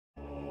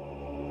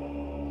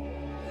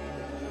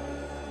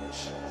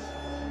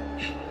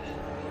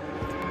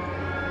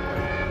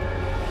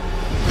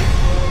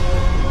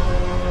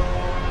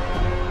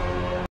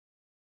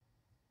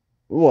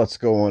What's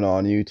going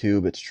on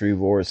YouTube? It's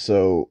Trevor.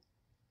 So,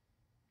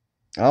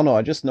 I don't know,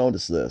 I just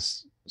noticed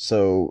this.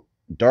 So,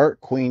 Dark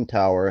Queen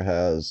Tower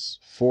has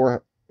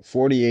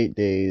 48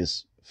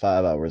 days,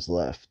 5 hours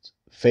left.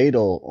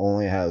 Fatal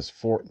only has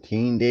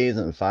 14 days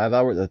and 5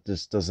 hours. That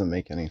just doesn't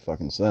make any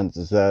fucking sense.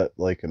 Is that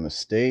like a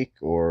mistake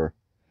or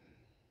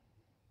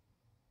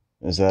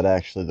is that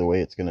actually the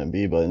way it's going to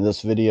be? But in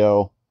this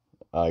video,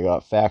 I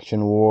got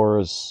Faction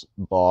Wars,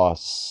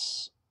 Boss,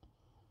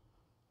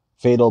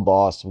 Fatal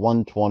Boss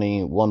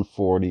 120,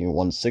 140,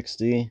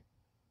 160.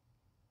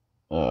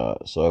 So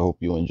I hope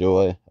you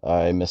enjoy.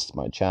 I missed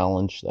my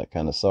challenge. That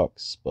kind of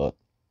sucks, but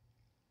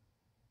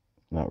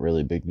not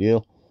really a big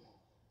deal.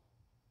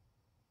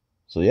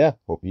 So yeah,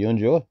 hope you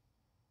enjoy.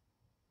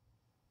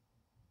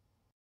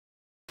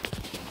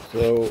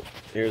 So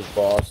here's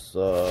boss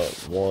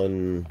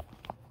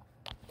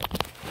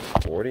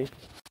 140, I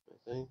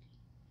think.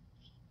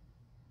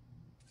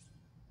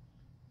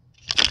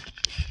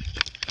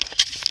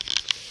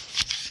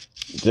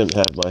 Didn't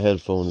have my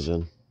headphones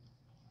in.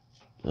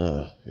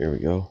 Here we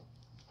go.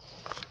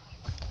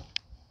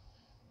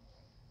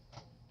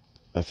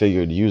 I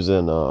figured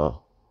using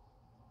oh,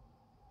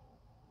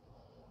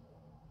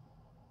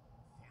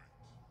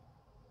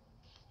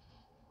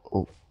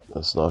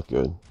 that's not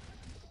good.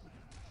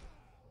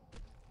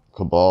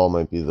 Cabal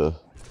might be the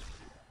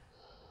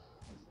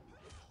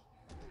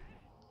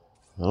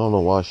I don't know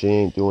why she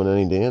ain't doing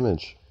any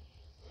damage.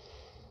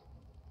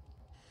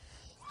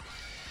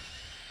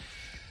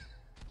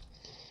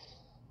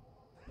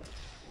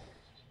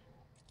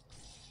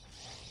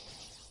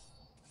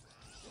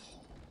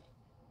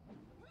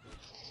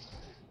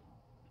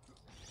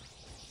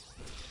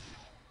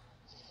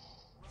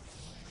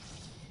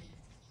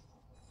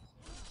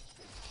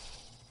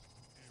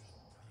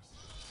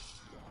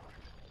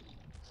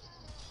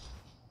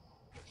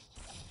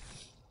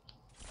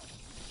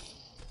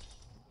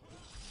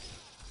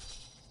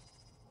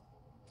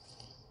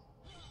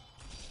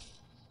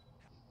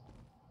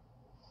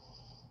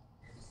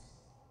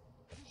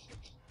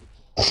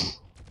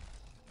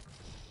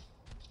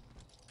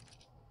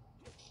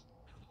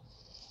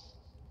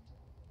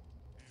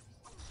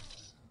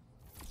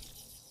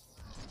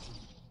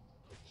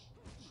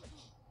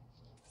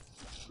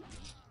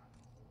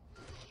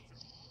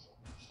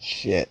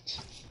 Shit.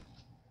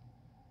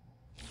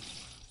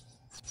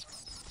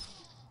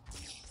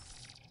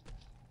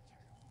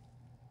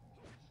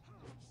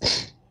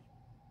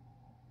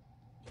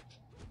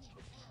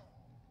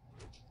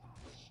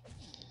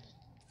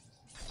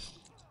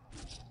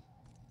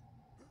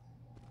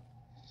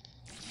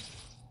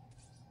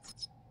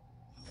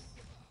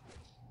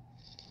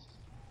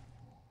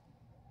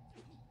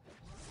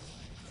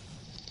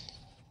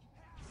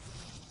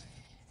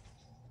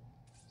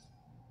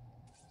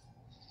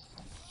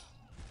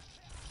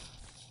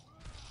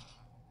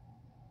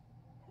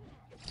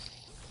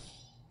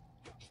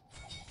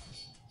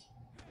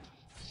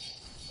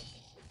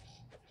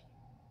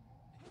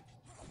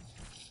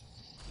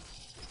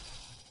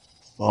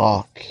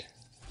 Fuck.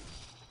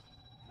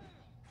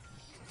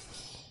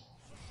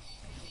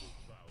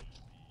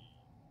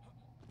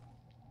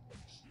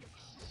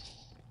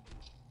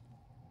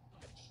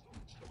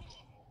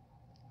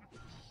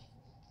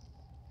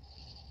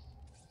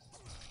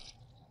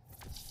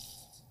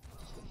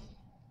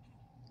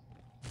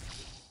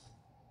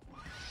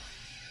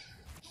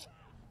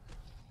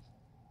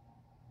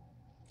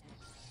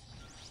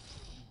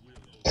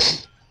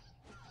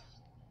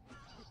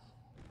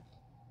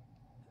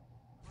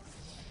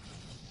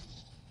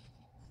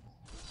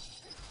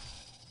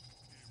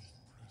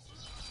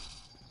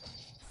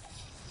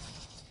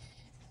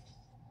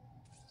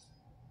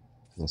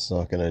 That's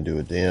not gonna do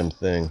a damn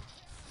thing.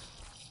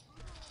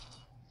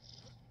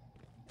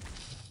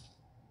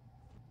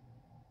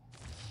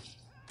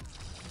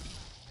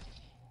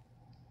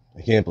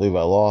 I can't believe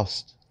I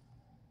lost.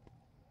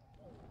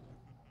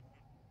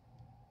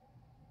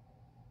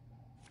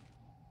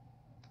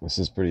 This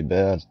is pretty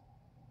bad.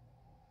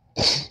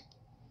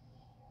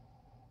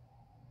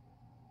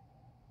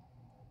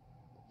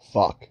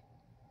 Fuck.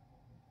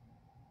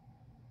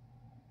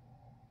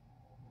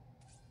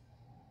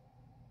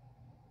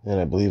 And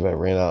I believe I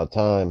ran out of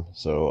time,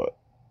 so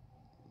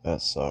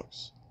that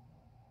sucks.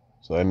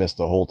 So I missed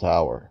the whole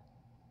tower.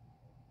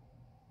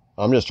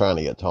 I'm just trying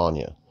to get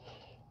Tanya.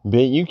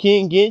 But you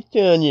can't get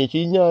Tanya,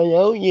 she's not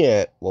out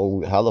yet.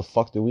 Well, how the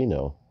fuck do we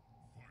know?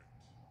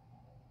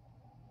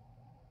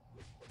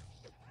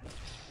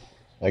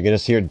 I can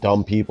just hear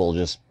dumb people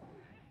just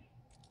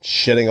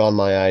shitting on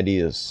my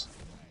ideas.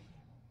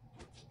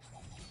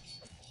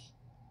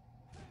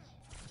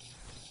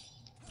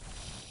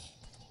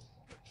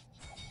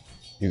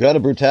 You got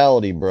a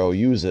brutality, bro.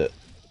 Use it.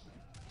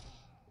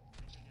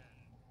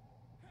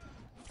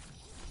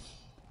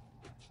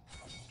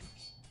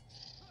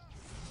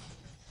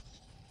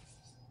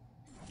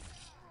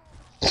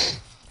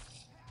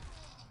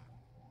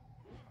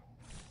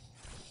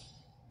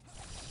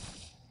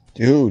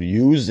 Dude,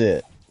 use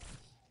it.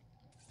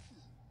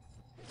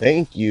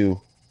 Thank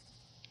you.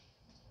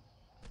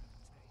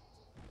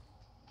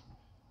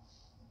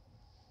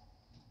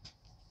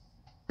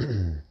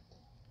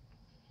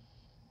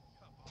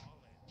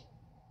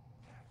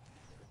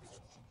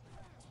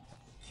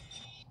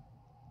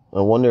 I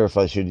wonder if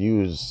I should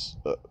use...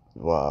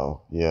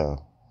 wow, yeah,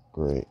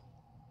 great.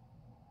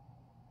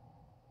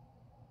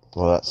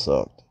 Well, that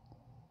sucked.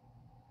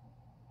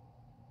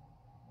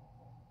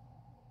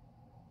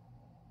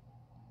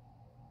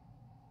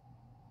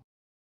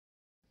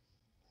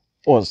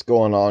 What's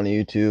going on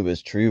YouTube?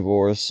 It's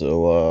Trevor,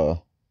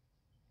 so,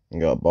 I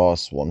got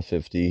boss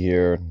 150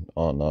 here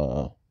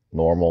on,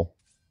 normal.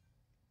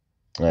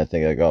 And I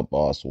think I got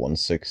boss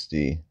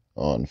 160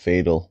 on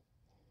fatal.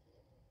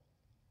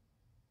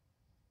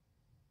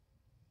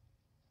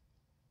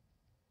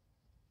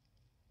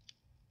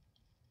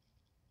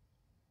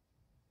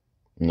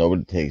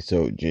 Nobody takes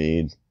out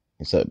Jade,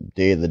 except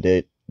Day of the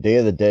Dead. Day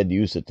of the Dead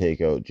used to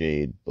take out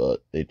Jade,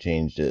 but they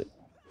changed it.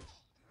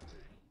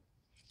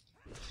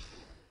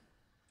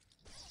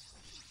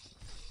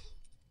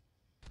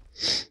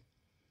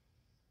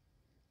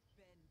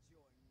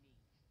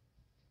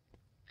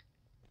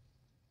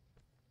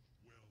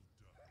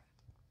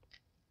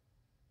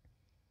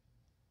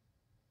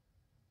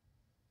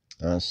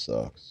 That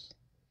sucks.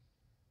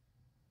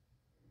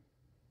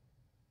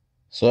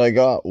 So I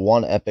got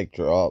one epic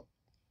drop,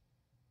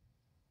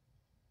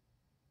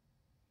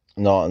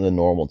 not in the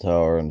normal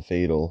tower and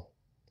fatal.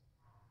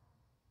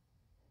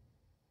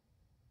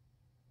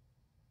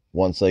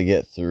 Once I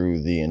get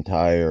through the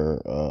entire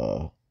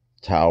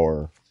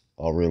tower,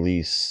 I'll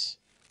release.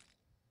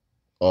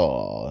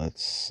 Oh, that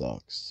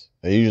sucks.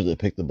 I usually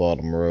pick the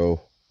bottom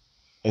row.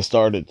 I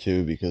started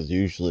to because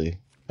usually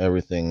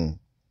everything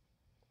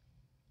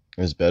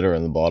is better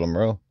in the bottom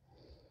row.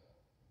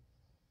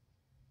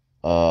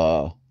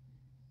 I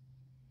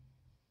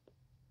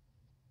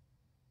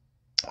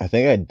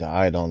think I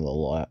died on the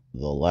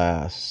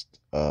last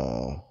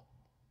on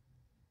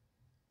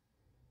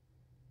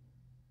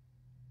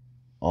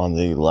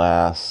the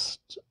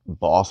last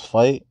boss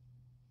fight.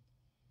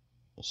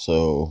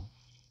 So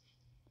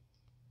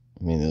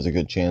I mean, there's a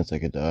good chance I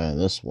could die on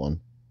this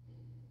one.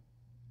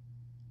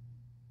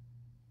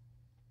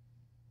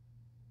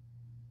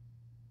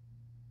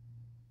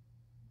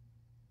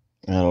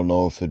 I don't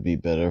know if it'd be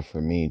better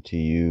for me to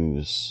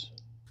use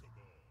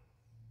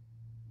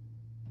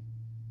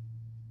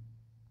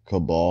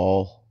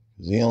Cabal,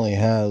 because he only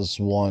has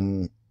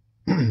one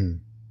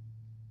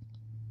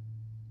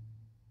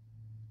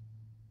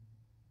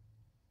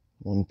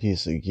one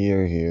piece of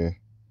gear here.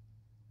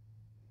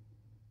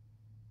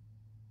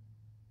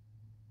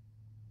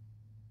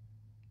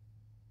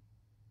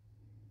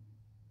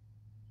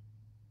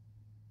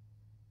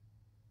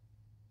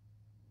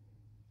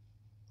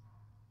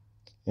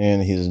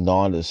 And he's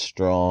not as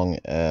strong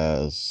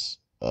as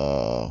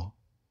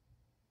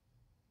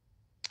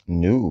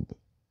Noob.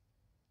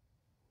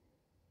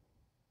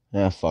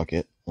 Yeah, fuck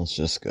it. Let's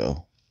just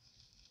go.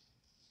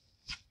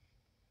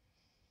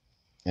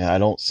 Yeah, I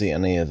don't see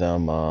any of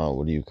them,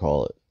 what do you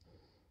call it?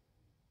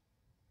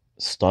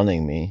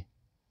 Stunning me.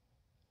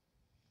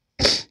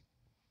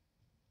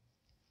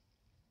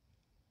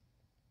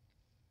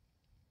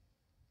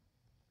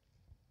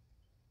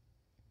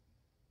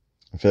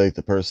 I feel like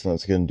the person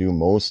that's going to do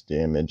most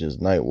damage is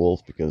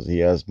Nightwolf because he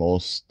has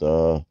most,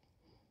 of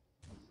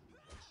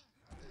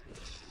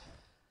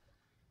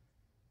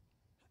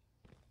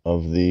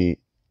the...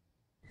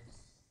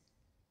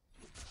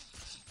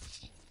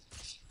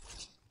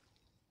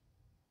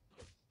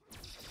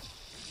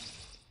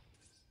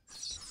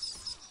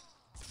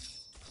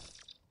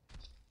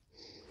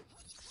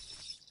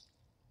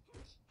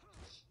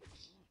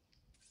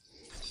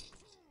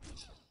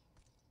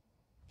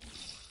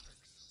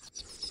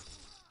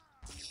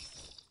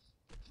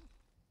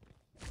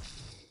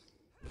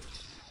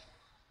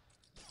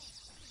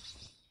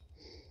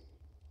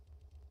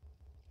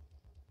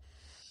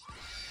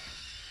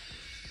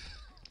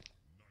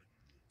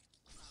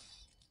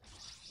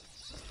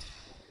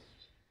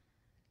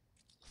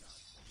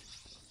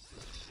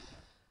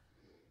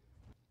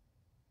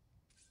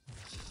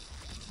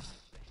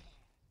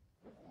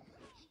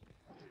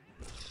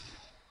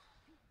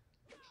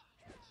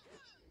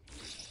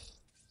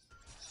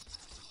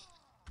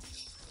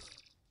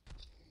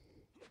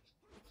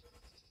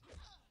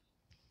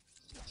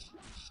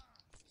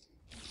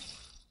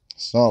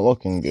 It's not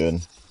looking good.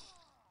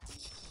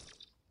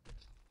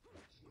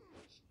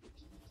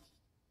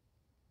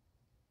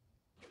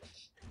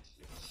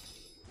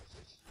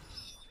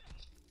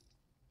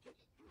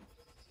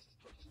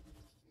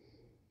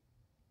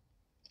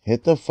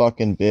 Hit the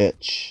fucking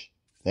bitch.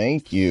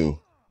 Thank you.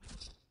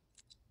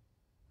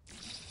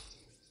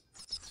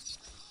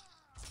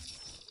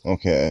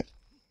 Okay.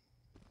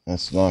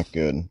 That's not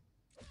good.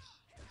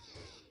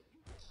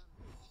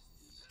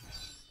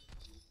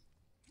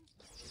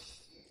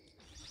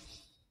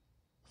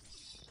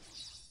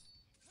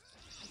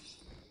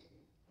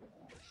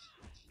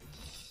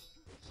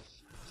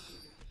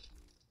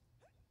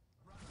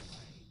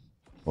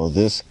 Will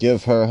this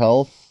give her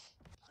health?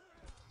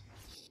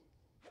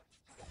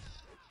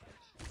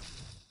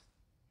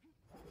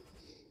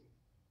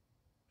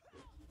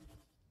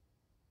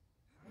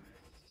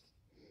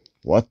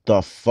 What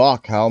the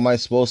fuck? How am I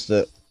supposed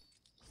to...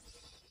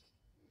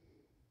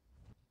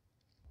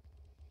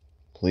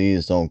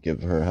 Please don't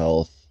give her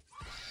health.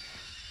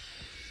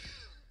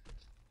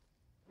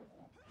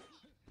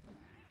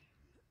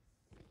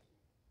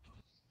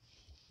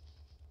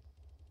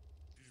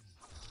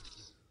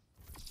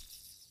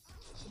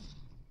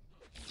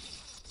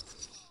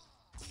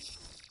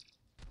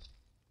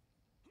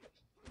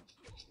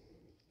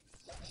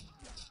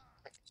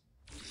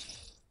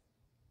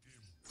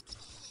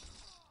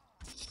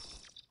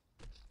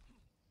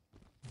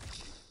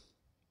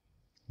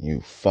 You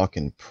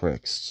fucking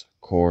pricks.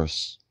 Of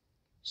course.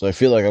 So I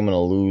feel like I'm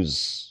gonna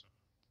lose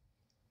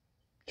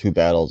 2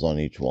 battles on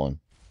each one.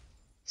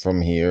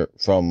 From here,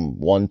 from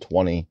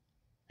 120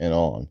 and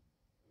on.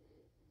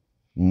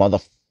 Mother...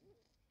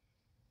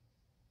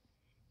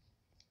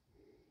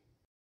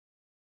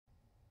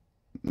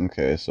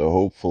 Okay, so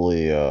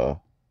hopefully, it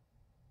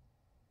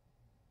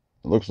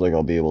looks like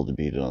I'll be able to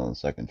beat it on the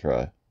second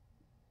try.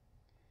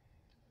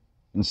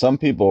 And some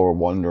people are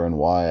wondering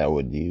why I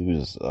would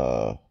use,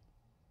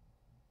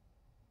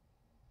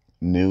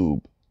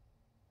 Noob.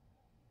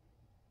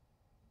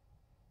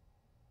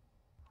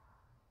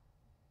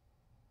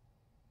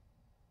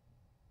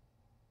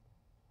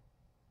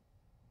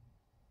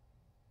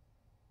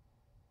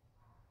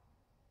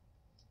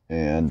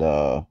 And,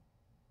 well,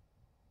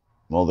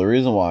 the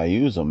reason why I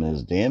use him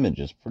is damage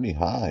is pretty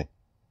high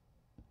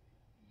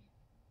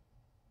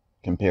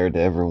compared to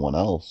everyone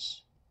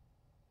else.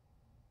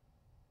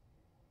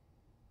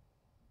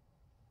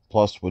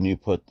 Plus, when you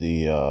put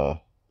the,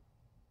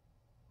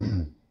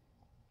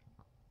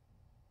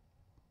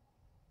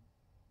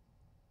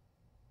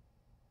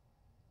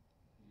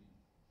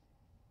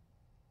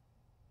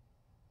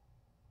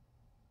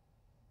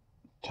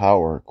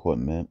 tower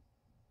equipment,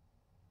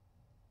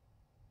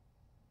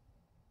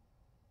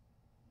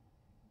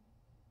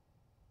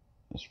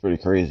 it's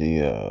pretty crazy.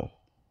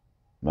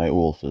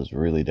 Nightwolf is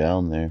really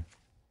down there.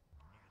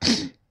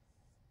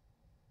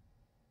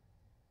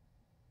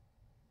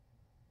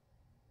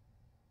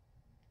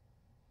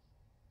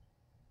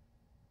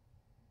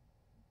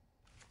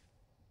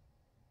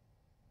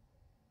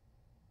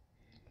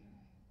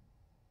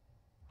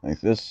 Like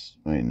this,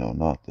 wait, no,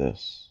 not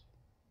this.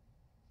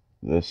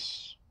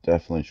 This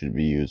definitely should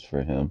be used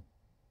for him.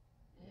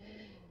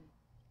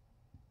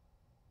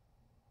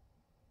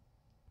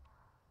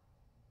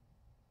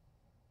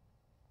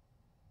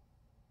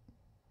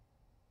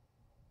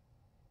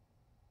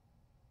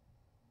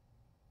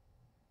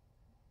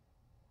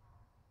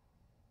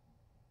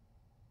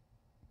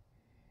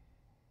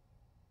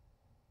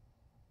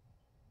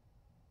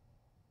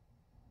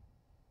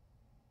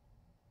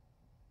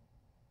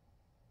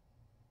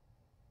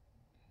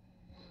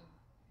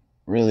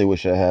 Really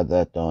wish I had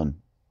that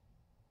done.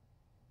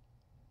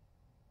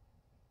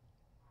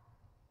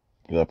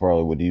 Because I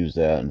probably would use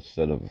that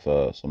instead of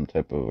some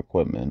type of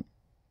equipment.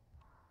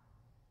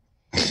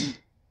 I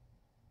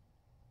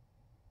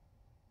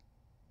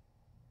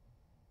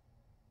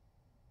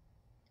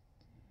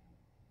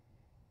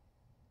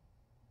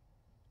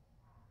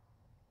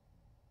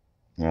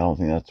don't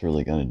think that's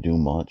really going to do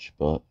much,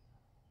 but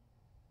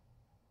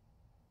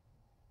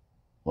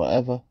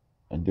whatever.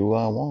 I do what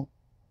I want.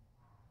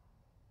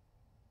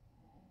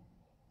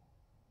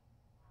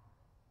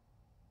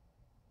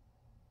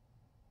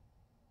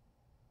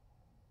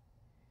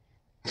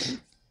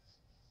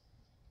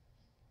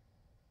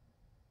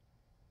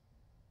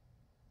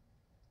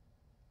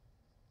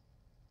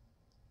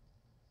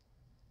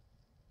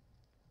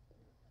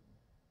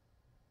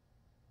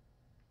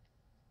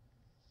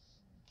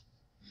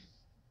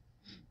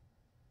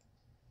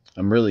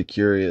 I'm really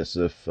curious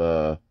if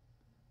I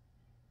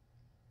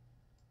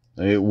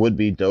mean, it would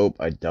be dope.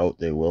 I doubt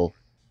they will.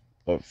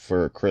 But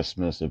for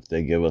Christmas, if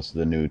they give us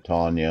the new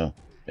Tanya,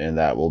 and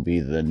that will be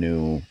the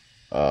new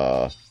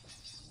uh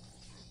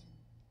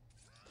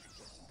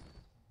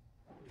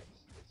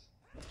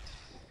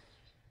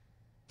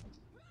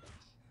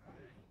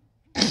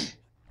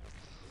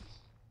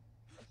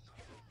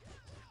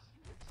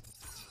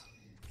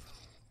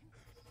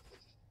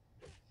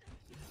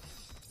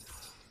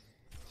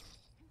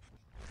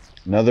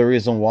another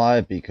reason why,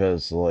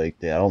 because like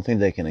I don't think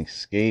they can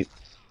escape.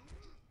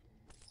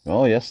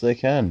 Oh yes they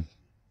can.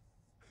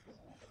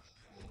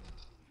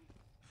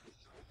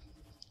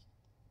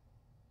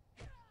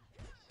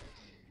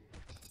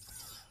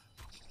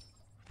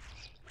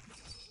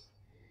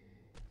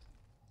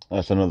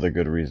 That's another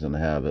good reason to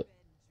have it.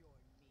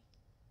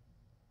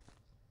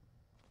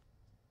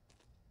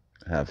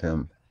 Have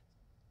him.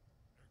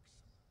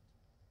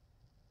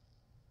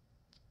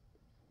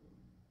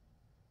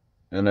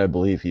 And I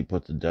believe he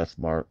put the death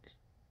mark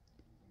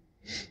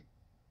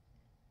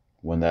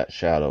when that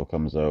shadow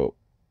comes out.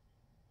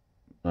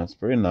 That's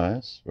pretty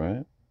nice,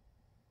 right?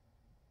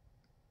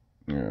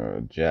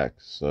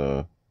 Jack's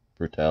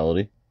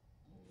brutality.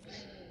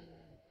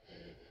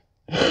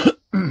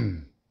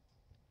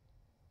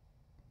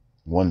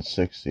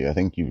 160. I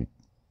think you.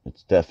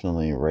 It's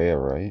definitely rare,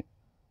 right?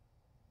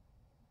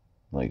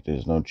 Like,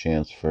 there's no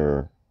chance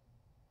for.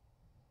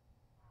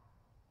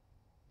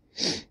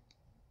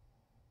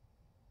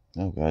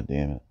 Oh, god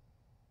damn it.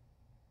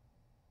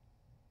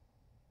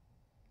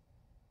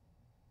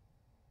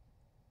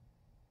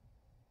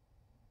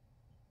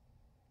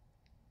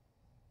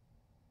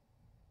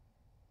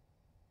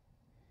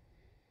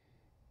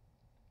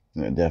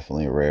 They're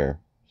definitely rare.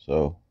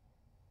 So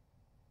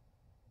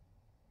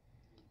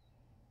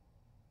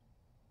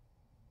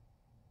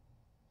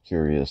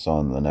curious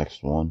on the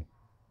next one.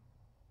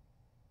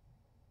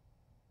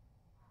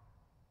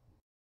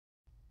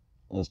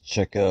 Let's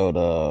check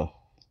out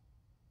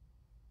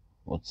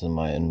what's in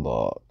my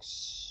inbox.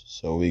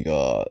 So we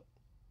got,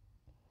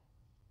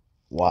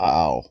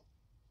 wow.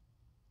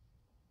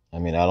 I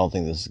mean, I don't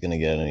think this is gonna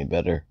get any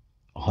better.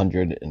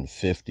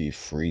 150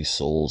 free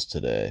souls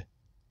today.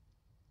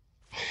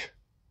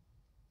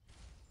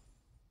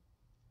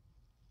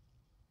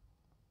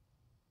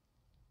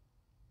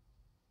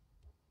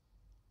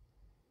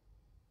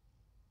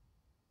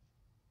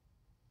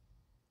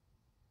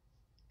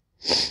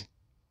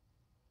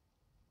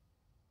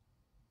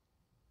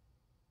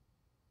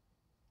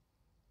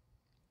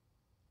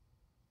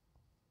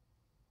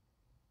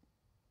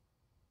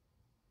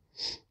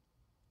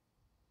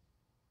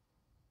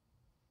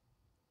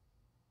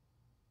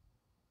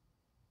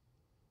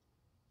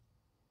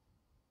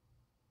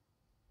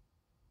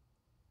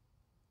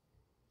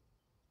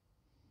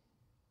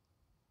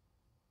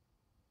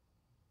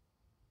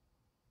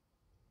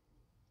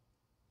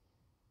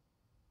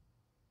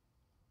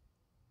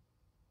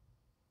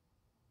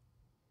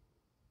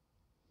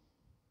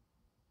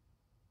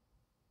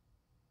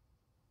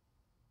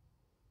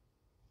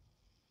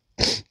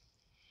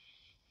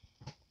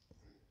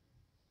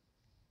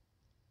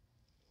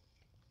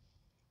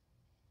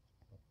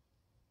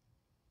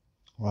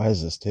 Why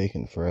is this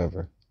taking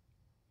forever?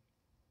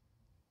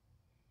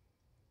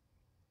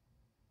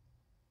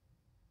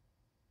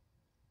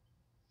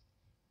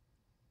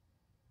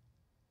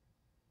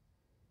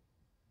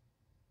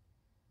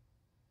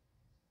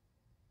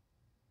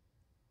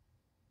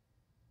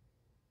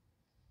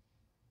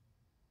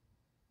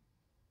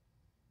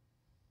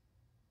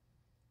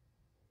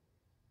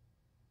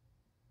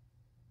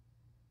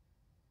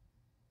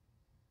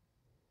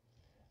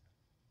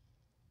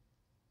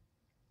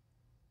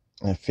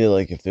 I feel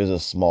like if there's a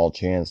small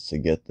chance to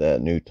get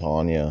that new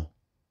Tanya,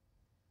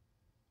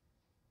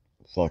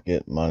 fuck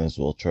it, might as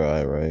well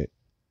try, right?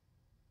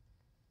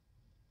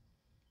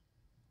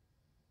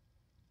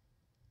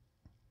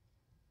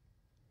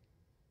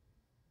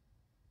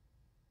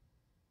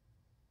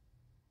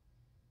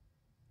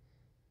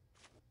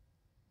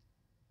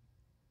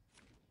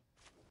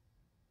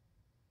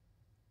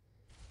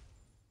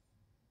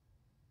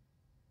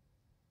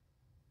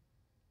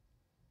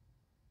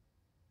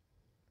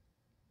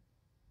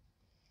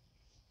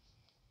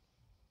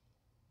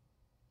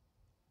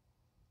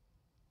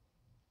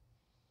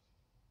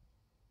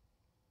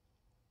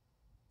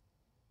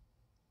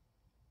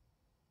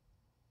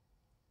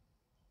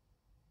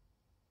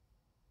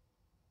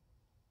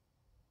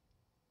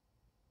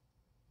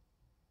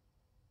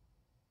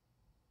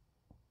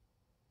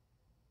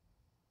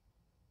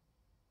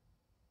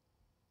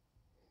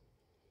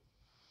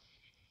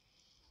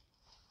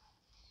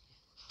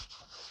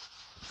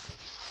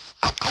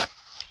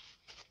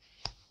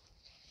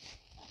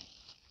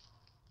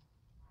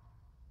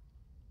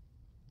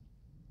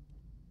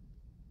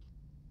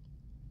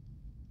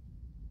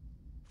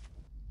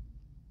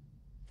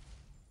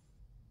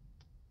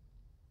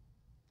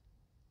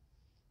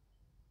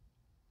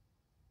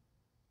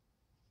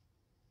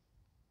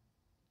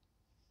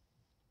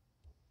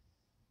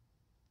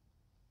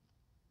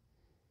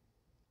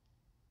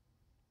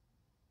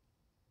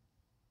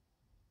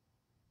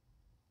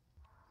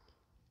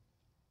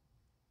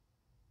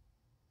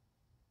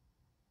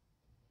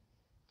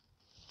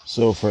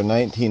 So for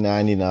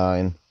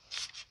 19.99,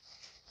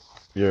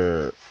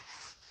 you're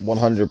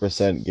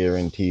 100%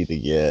 guaranteed to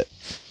get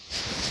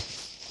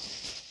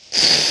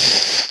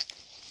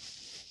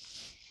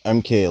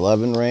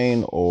MK11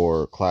 rain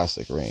or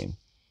classic rain.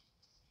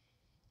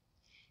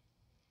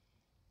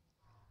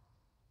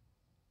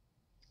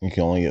 You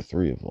can only get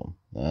 3 of them.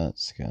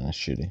 That's kind of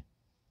shitty.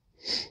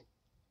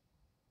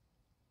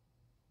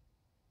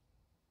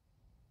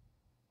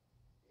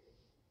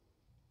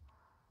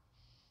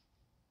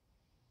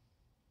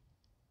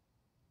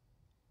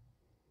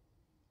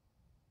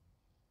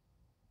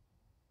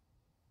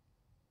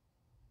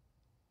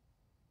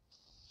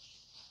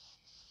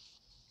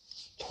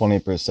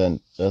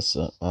 %. That's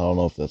I don't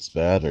know if that's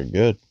bad or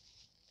good.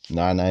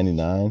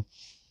 $9.99.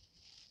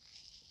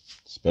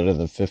 It's better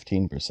than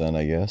 15%,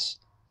 I guess.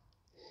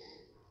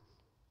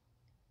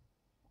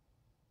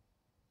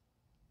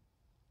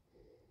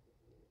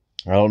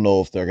 I don't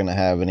know if they're gonna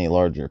have any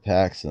larger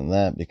packs than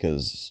that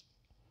because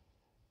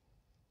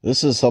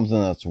this is something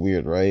that's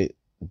weird, right?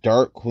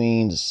 Dark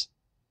Queen's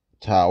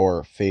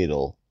Tower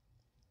Fatal,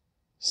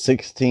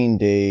 16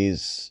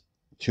 days,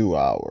 2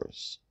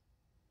 hours.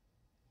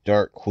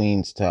 Dark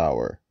Queen's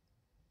Tower,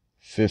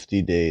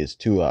 50 days,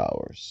 2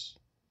 hours.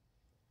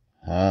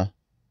 Huh?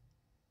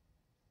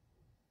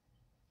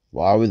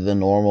 Why would the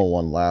normal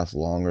one last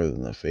longer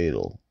than the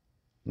Fatal?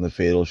 And the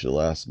Fatal should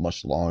last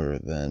much longer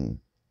than...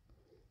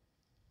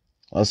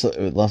 Unless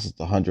it's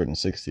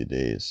 160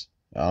 days.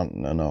 I don't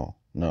know.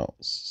 No,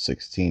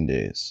 16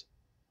 days.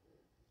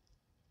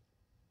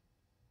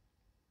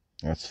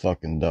 That's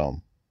fucking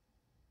dumb.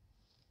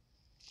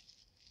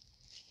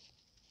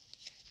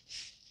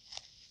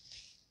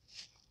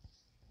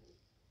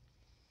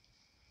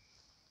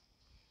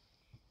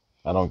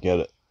 I don't get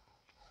it.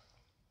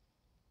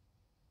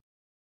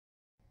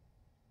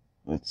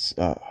 It's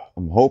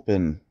I'm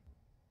hoping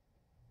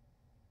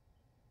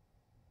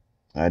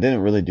I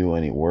didn't really do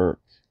any work.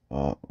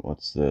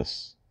 What's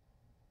this?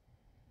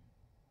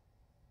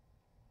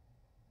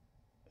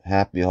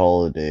 Happy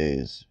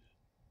holidays.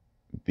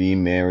 Be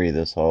merry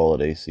this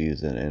holiday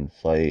season and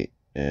fight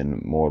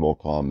in Mortal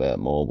Kombat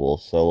Mobile.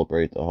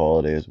 Celebrate the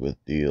holidays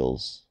with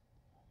deals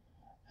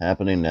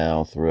happening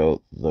now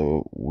throughout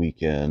the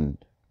weekend.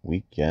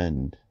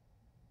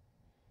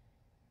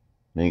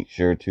 Make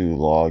sure to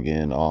log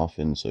in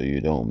often so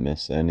you don't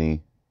miss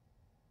any.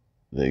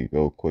 They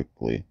go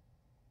quickly.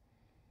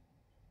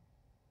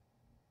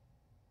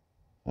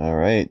 All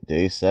right,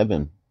 day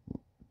 7.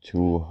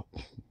 Two.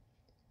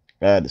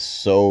 That is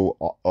so.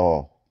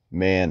 Oh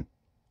man,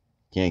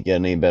 can't get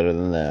any better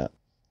than that.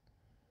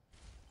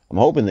 I'm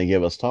hoping they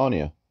give us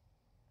Tanya,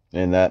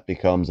 and that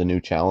becomes a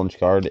new challenge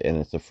card, and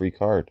it's a free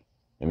card.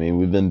 I mean,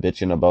 we've been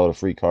bitching about a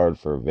free card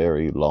for a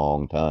very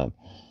long time.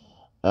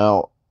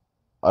 Now,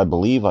 I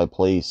believe I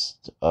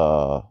placed.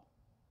 Okay.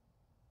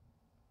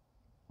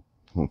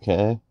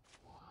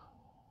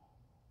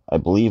 I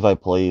believe I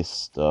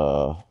placed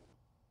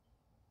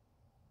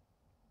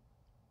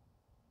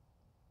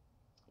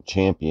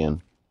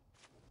champion.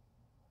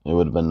 It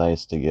would have been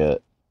nice to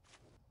get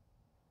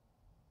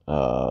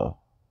uh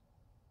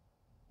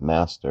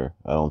master.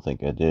 I don't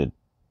think I did.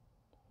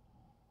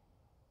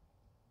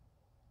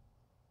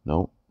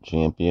 Nope.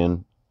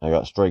 Champion. I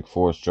got Strike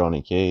Force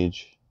Johnny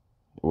Cage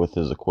with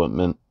his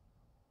equipment.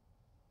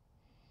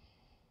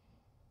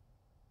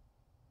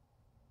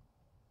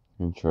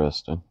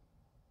 Interesting.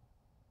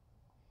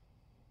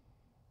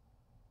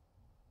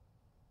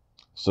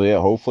 So yeah,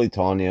 hopefully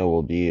Tanya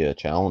will be a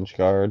challenge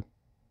card.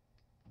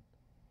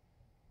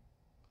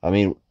 I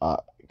mean,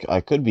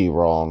 I could be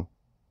wrong,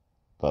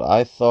 but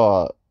I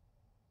thought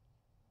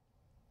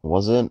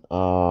wasn't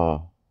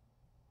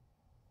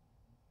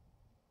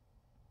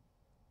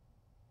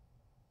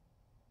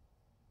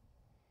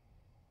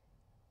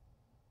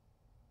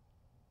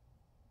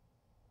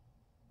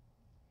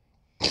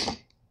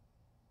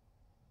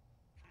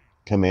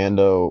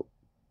Commando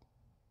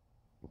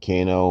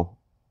Kano,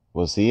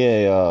 was he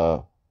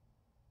a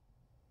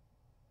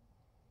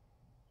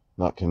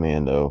not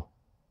Commando.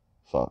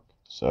 Fuck,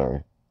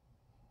 sorry.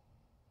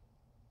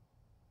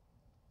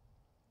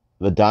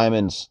 The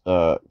Diamonds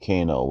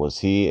Kano, was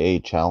he a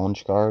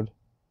challenge card?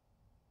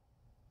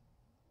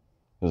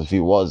 Because if he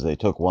was, they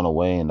took one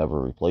away and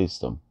never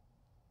replaced him.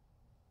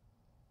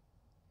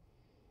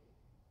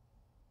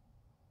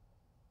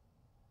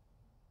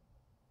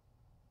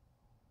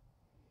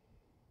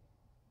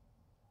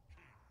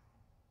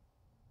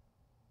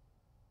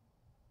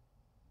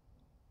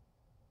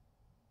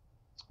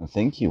 I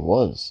think he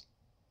was.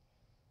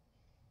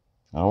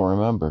 I don't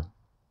remember.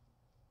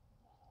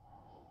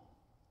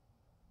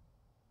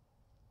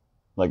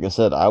 Like I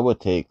said, I would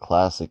take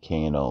classic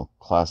Kano,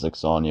 classic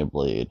Sonya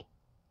Blade,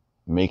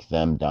 make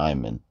them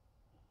diamond,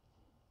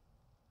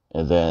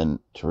 and then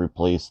to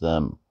replace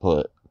them,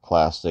 put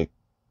classic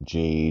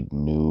Jade,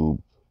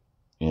 Noob,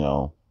 you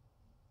know,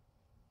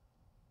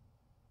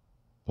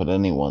 put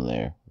anyone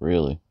there,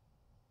 really.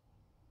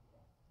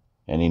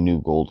 Any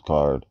new gold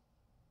card,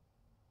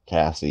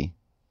 Cassie.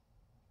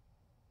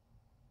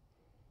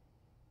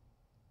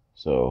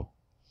 So,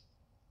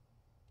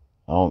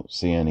 I don't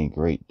see any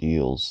great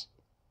deals.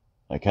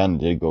 I kind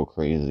of did go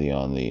crazy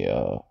on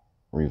the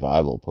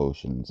revival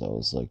potions. I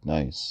was like,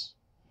 nice.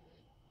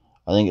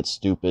 I think it's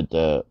stupid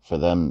for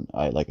them.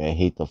 I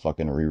hate the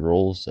fucking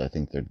rerolls. I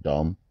think they're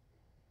dumb.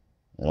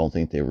 I don't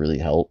think they really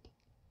help.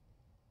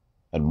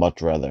 I'd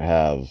much rather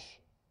have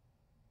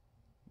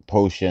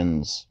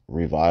potions,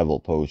 revival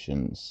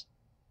potions,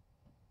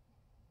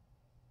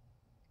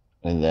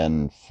 and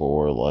then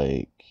for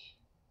like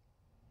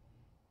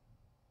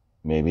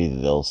maybe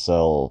they'll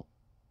sell,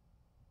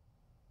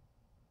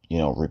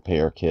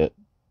 repair kit.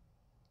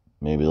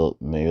 Maybe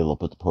they'll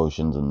put the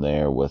potions in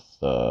there with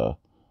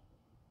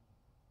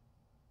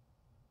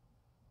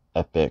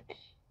epic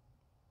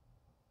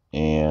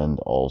and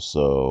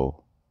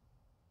also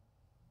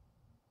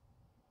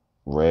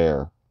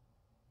rare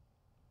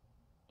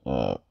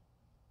uh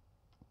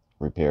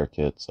repair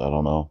kits. I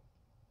don't know.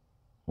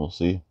 We'll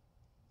see.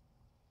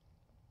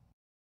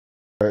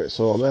 All right,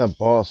 so I'm at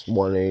boss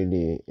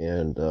 180,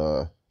 and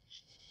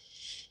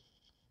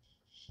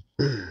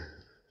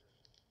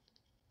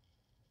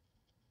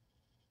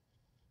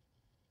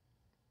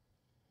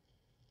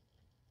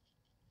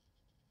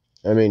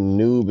I mean,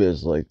 Noob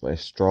is like my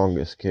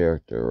strongest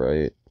character,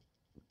 right?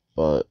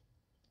 But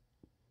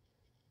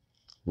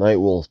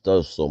Nightwolf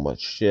does so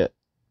much shit.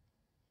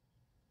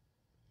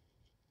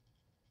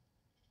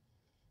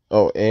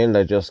 Oh, and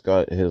I just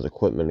got his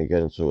equipment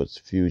again, so it's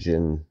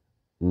Fusion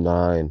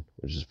 9,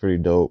 which is pretty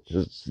dope.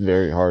 It's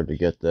very hard to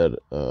get that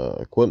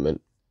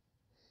equipment.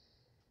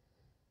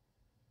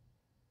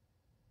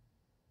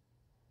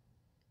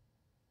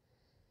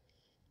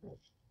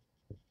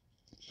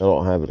 I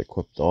don't have it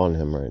equipped on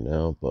him right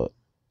now, but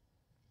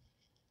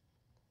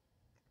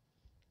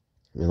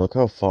I mean, look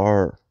how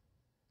far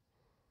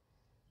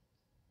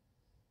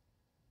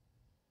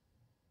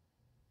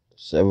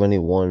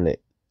 71 to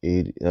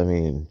 80. I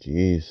mean,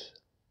 jeez.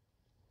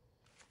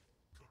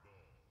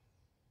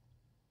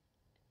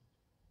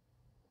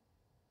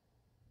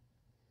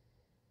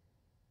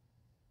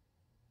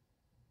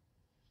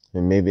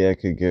 And maybe I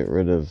could get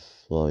rid of,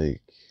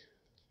 like,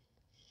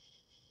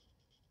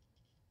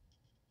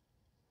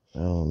 I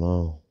don't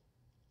know.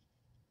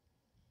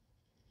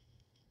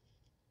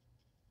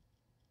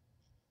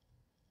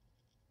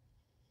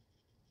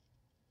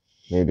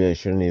 Maybe I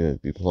shouldn't even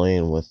be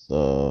playing with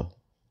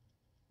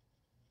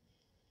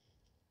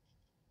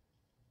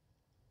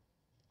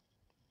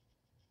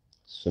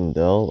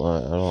Sindel.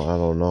 I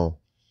don't know.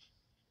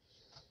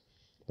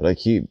 But I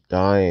keep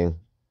dying,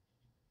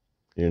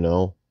 you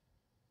know?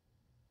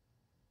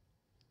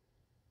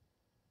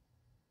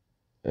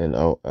 And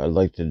I'd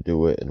like to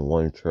do it in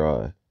one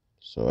try.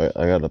 So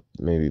I gotta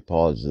maybe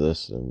pause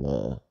this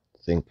and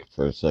think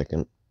for a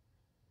second.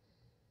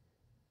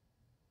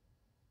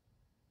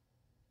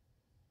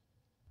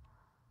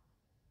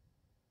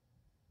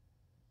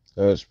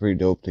 That was pretty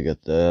dope to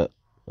get that.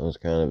 I was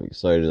kind of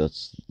excited.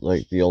 That's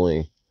like the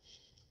only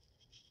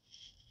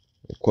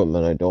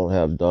equipment I don't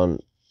have done.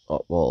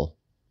 Well,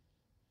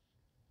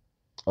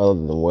 other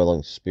than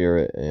Wailing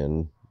Spirit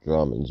and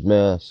Drummond's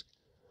Mask.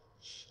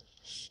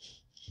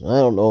 I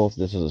don't know if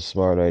this is a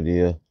smart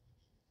idea.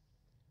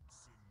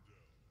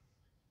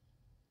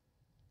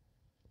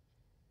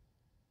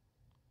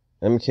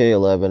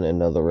 MK11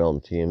 and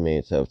NetherRealm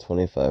teammates have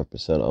 25%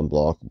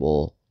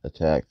 unblockable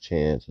attack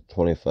chance, a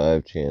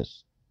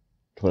 25%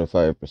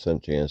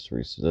 chance to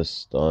resist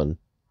stun.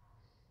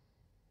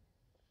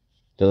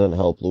 Doesn't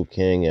help Liu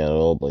Kang at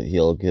all, but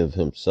he'll give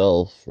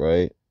himself,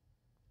 right?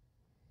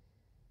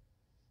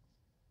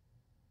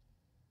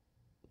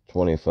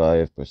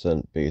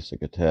 25%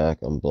 basic attack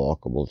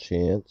unblockable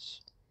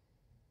chance.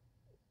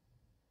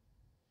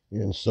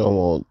 And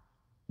so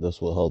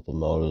this will help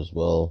him out as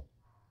well.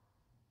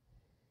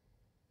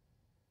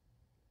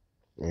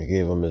 I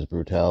gave him his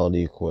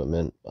brutality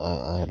equipment.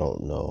 I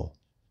don't know.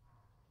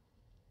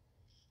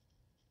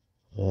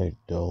 I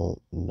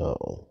don't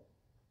know.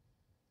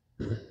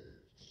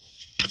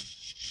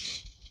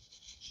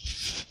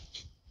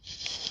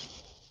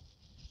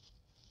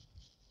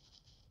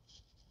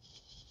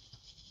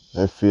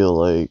 I feel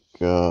like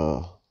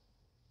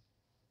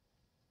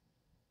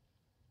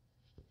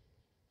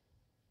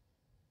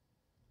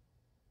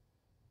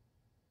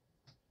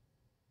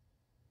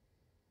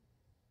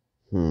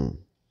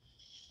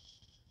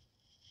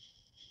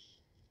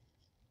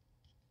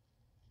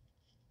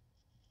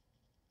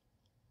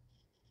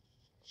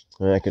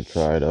I could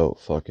try it out.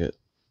 Fuck it.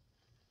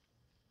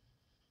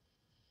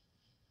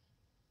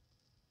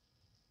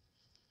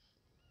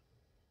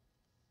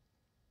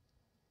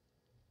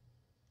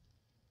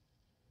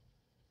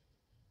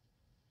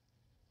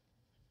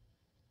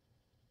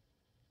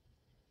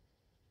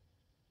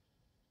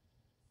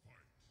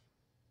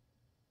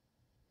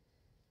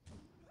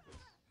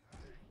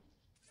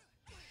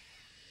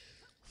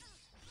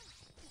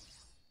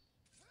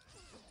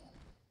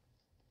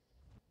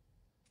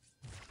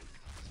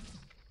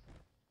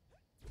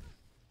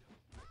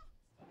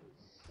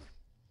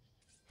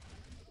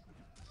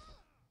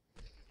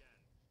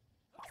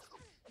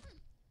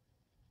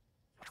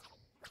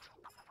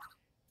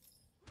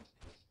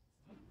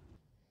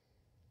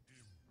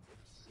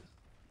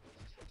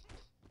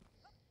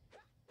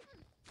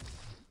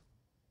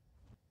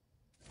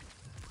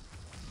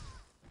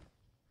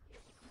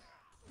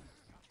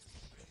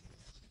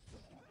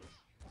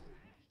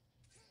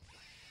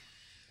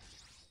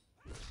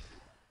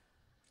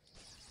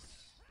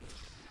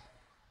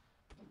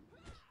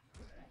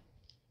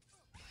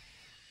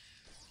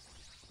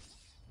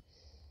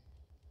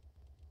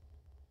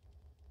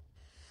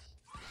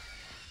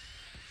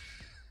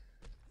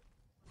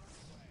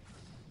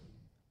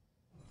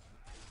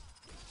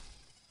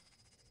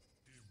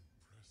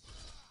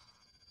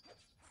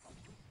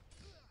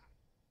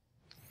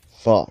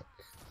 Fuck.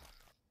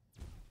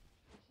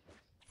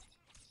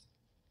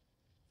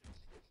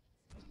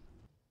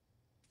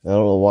 I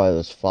don't know why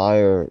this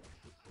fire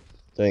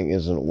thing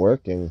isn't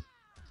working.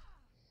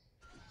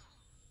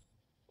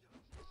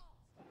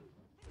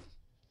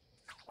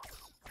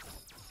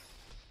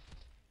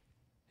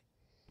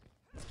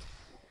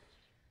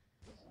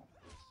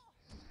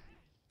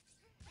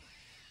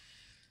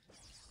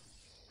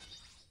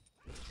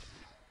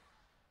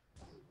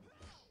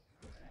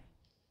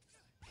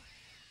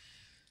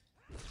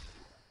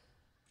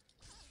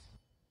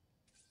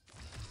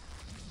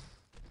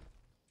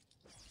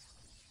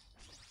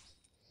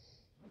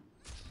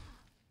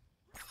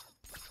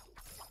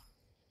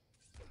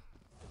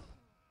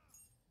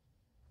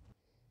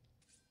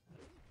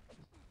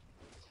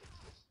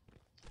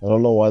 I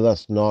don't know why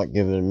that's not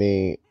giving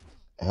me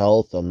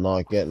health. I'm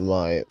not getting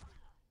my...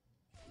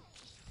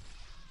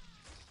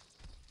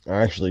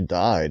 I actually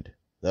died.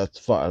 That's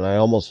fine. I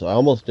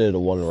almost did a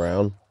one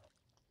round.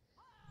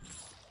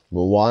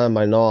 But why am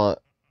I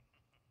not...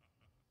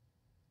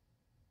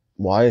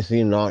 Why is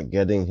he not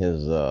getting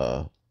his,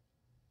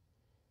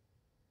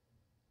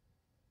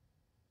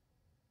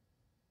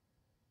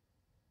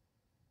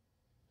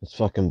 It's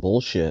fucking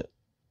bullshit.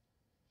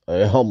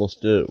 I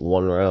almost did it in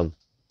one round.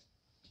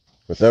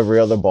 With every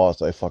other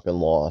boss, I fucking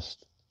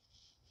lost.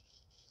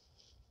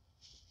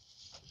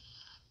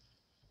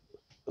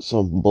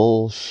 Some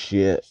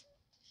bullshit.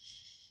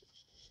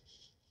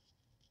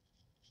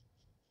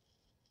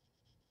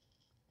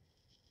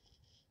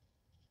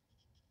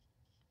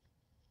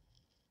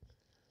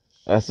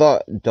 I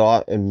thought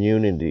dot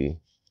immunity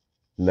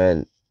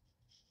meant,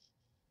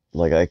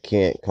 like, I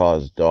can't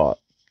cause dot.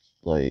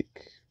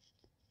 Like,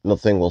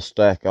 nothing will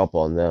stack up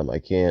on them. I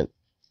can't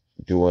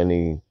do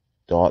any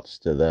dots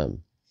to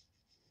them.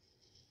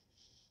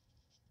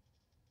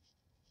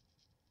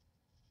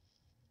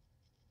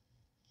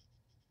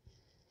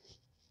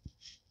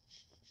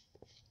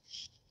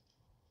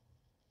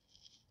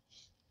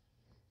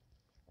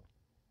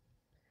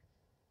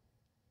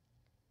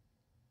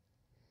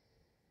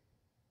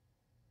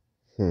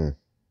 Hmm.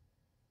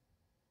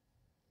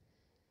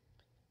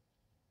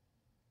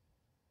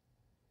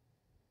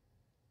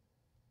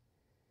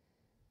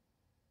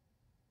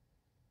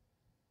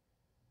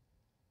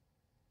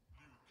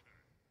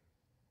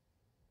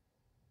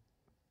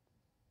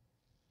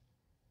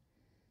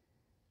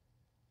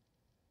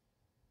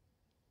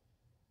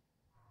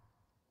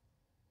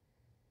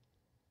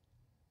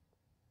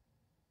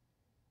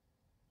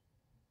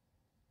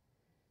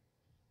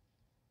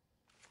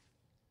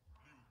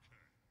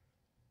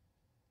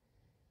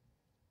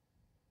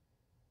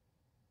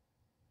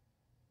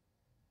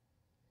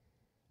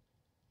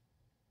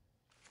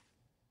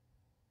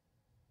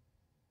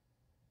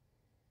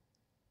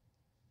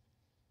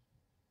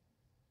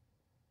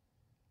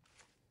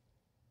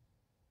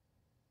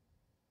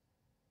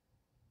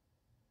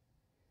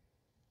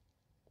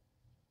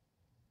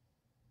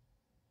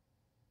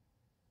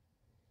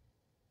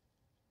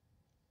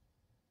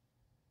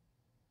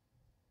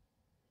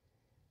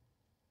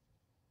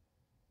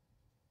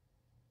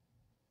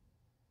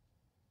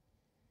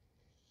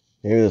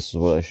 Maybe this is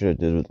what I should have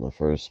did in the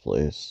first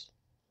place.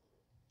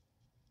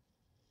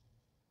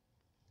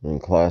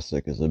 And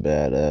Classic is a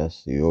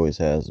badass. He always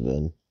has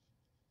been.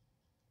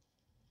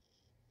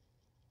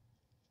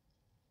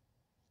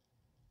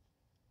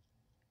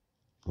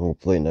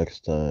 Hopefully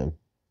next time.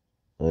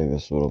 I think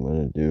that's what I'm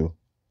gonna do.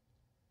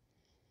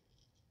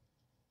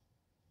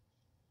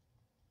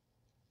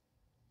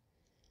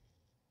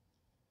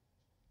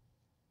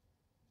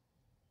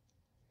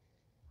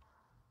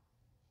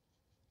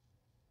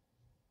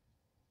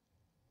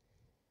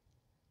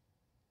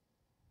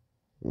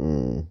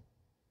 Hmm.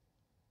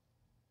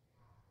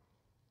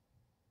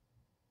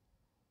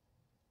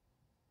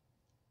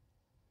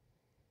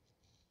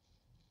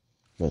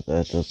 But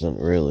that doesn't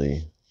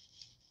really...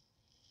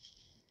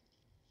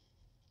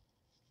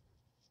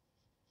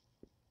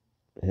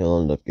 He'll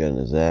end up getting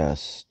his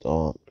ass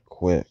stomped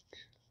quick.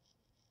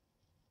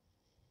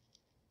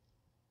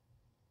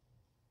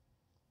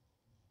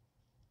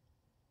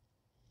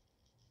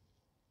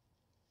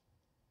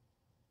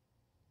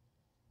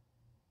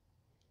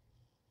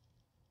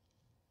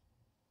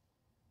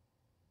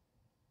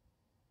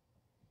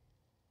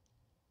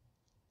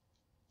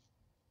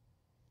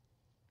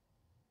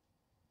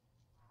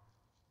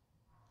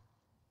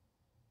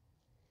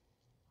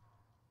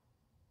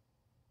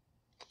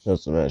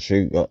 Doesn't matter.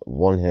 She got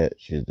one hit.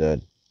 She's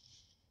dead.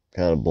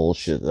 Kind of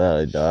bullshit that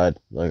I died.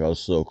 Like I was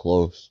so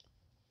close.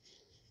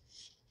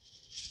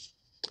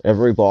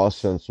 Every boss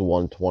since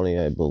 120,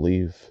 I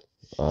believe,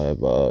 I've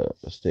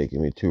it's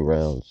taken me 2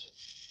 rounds.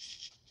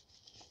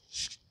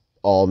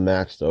 All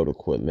maxed out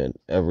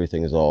equipment.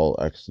 Everything's all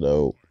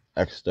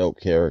xed out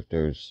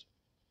characters.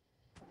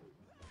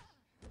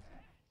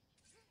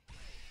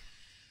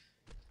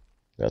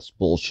 That's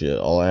bullshit.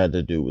 All I had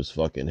to do was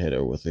fucking hit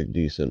her with a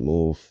decent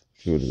move.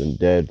 She would have been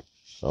dead.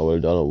 I would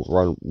have done a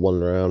run 1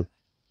 round.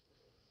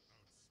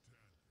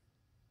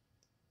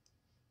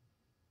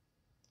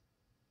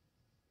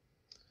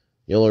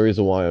 The only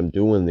reason why I'm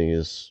doing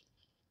these,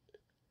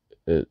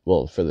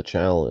 well, for the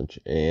challenge,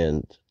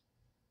 and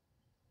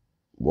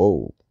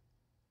whoa,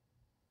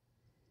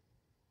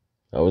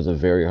 that was a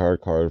very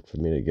hard card for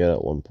me to get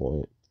at one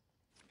point.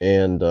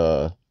 And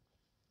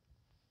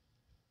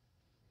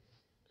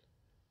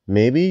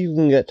maybe you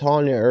can get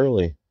Tanya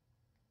early.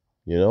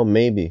 You know,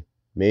 maybe,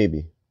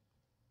 maybe.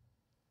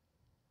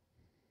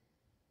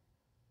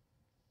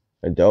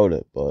 I doubt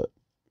it, but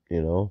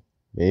you know,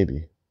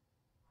 maybe.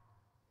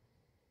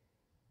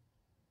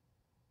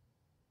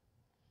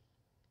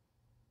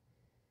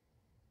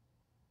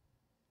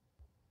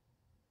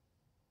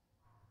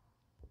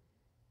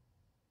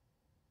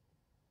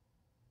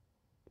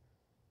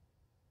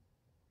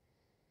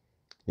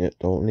 Yeah,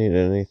 don't need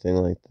anything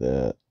like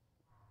that.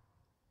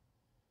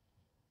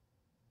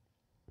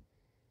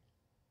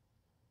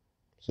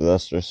 So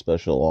that's their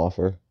special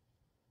offer.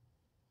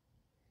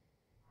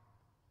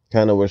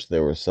 Kind of wish they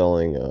were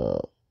selling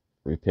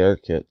repair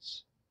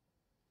kits.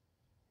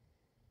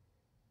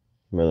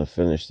 I'm gonna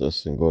finish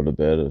this and go to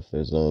bed. If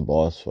there's another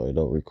boss fight,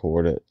 I'll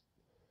record it.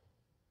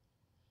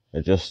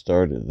 I just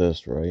started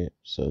this, right?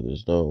 So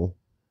there's no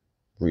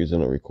reason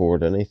to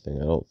record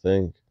anything, I don't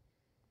think.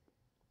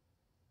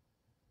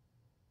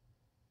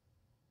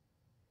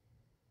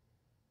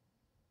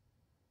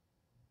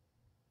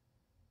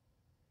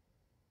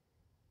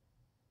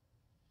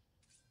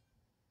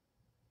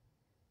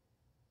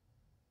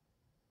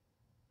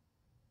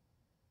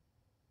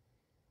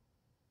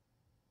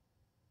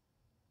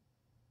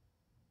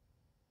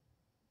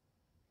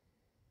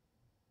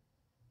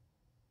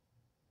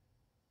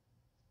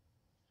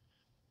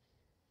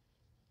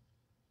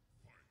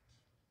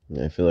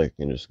 I feel like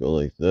I can just go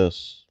like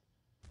this.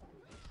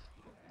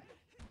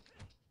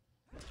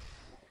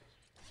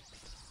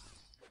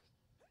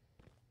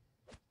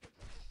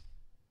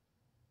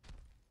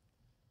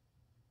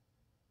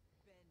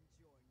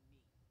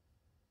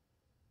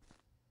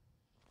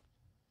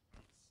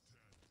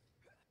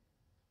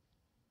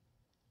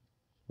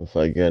 If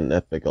I get an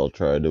epic, I'll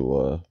try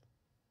to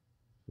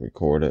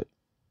record it.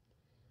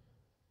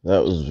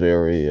 That was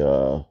very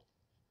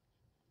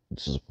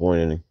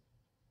disappointing.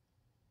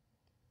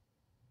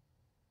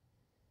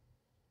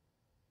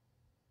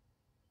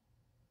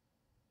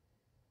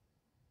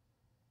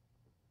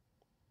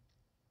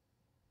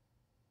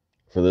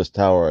 For this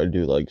tower, I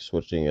do like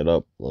switching it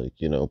up, like,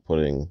 you know,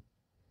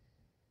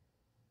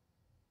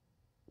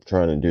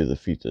 trying to do the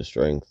feat of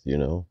strength, you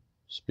know.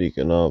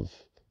 Speaking of,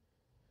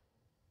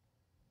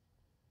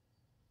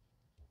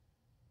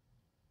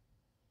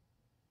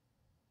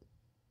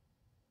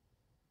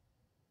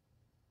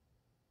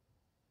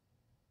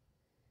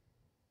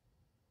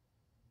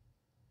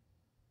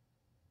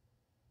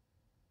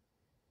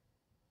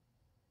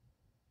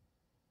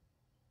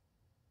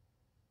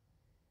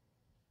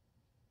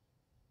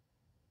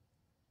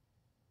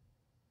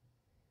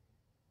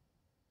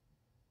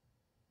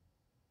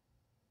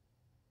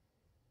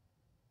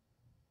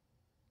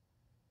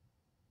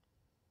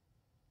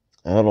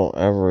 I don't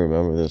ever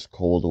remember this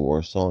Cold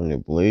War Sonya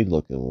Blade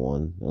looking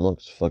one. It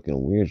looks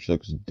fucking weird. She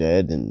looks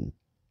dead and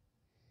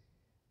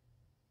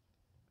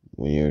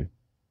weird.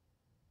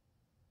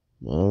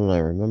 Why don't I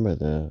remember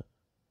that?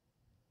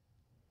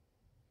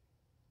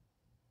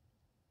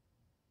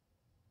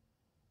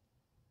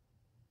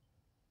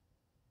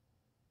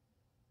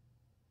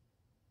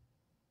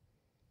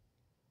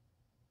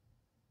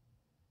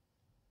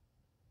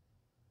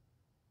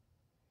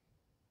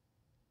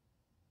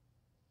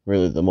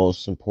 Really, the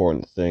most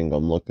important thing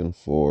I'm looking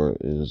for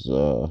is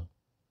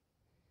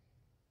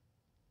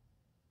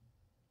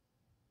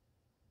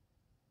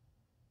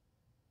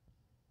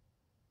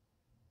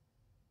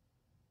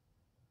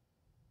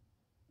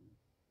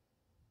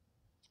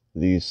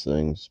these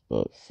things,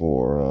 but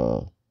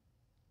for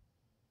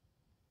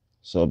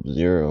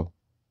Sub-Zero.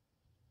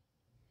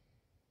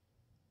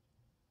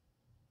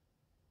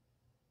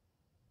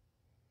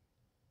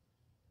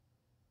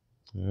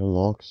 I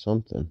unlocked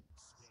something.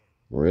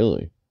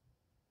 Really?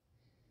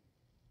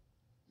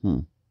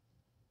 Hmm.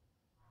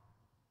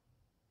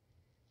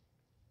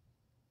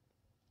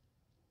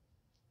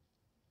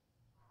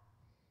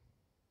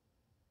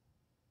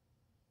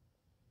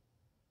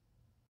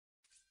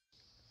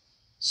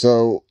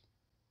 So,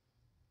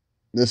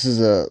 this is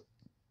a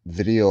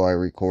video I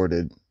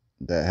recorded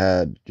that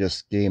had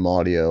just game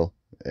audio,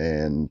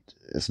 and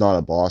it's not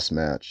a boss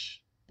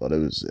match, but it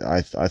was,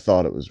 I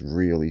thought it was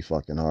really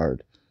fucking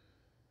hard.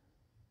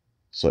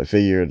 So I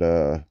figured,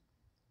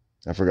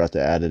 I forgot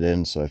to add it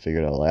in, so I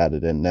figured I'll add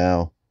it in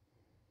now.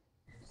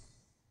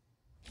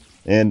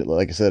 And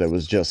like I said, it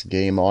was just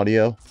game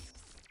audio,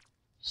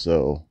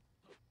 so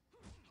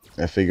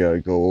I figured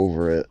I'd go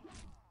over it.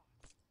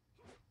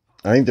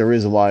 I think the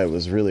reason why it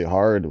was really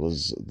hard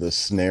was the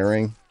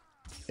snaring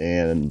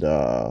and,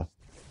 you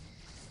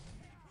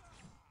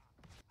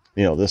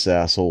know, this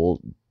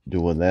asshole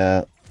doing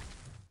that.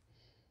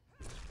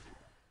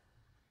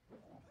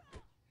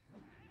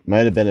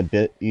 Might have been a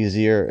bit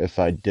easier if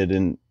I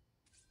didn't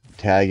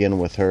tag in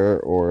with her,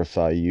 or if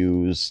I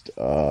used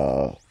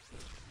that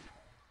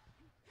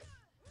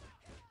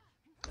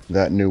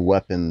new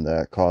weapon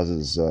that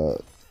causes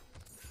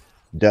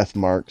death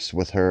marks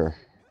with her.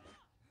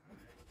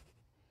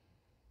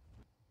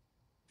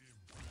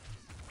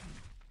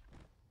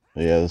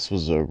 But yeah, this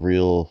was a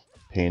real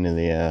pain in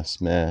the ass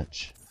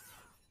match.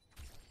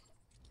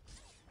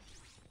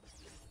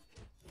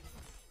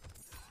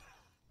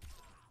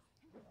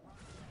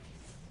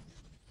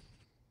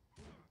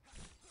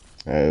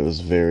 It was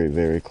very,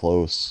 very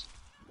close.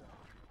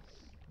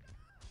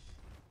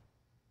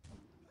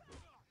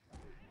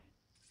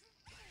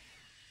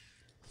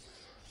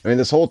 I mean,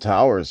 this whole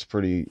tower is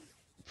pretty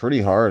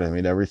hard. I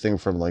mean, everything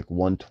from like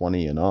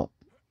 120 and up.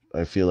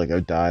 I feel like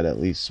I've died at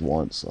least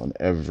once on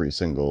every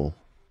single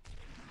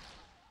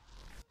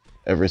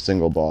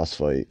boss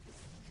fight.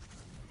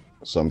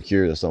 So I'm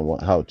curious on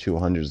how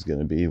 200 is going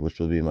to be, which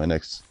will be my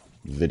next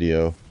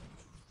video.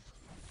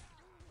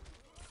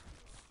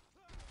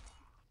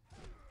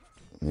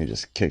 He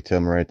just kicked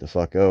him right the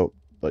fuck out.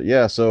 But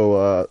yeah,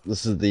 so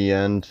this is the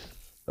end.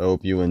 I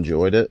hope you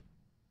enjoyed it.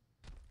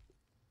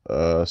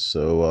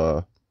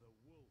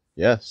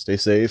 Yeah, stay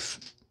safe.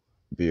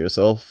 Be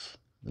yourself.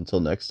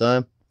 Until next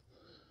time.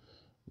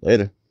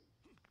 Later.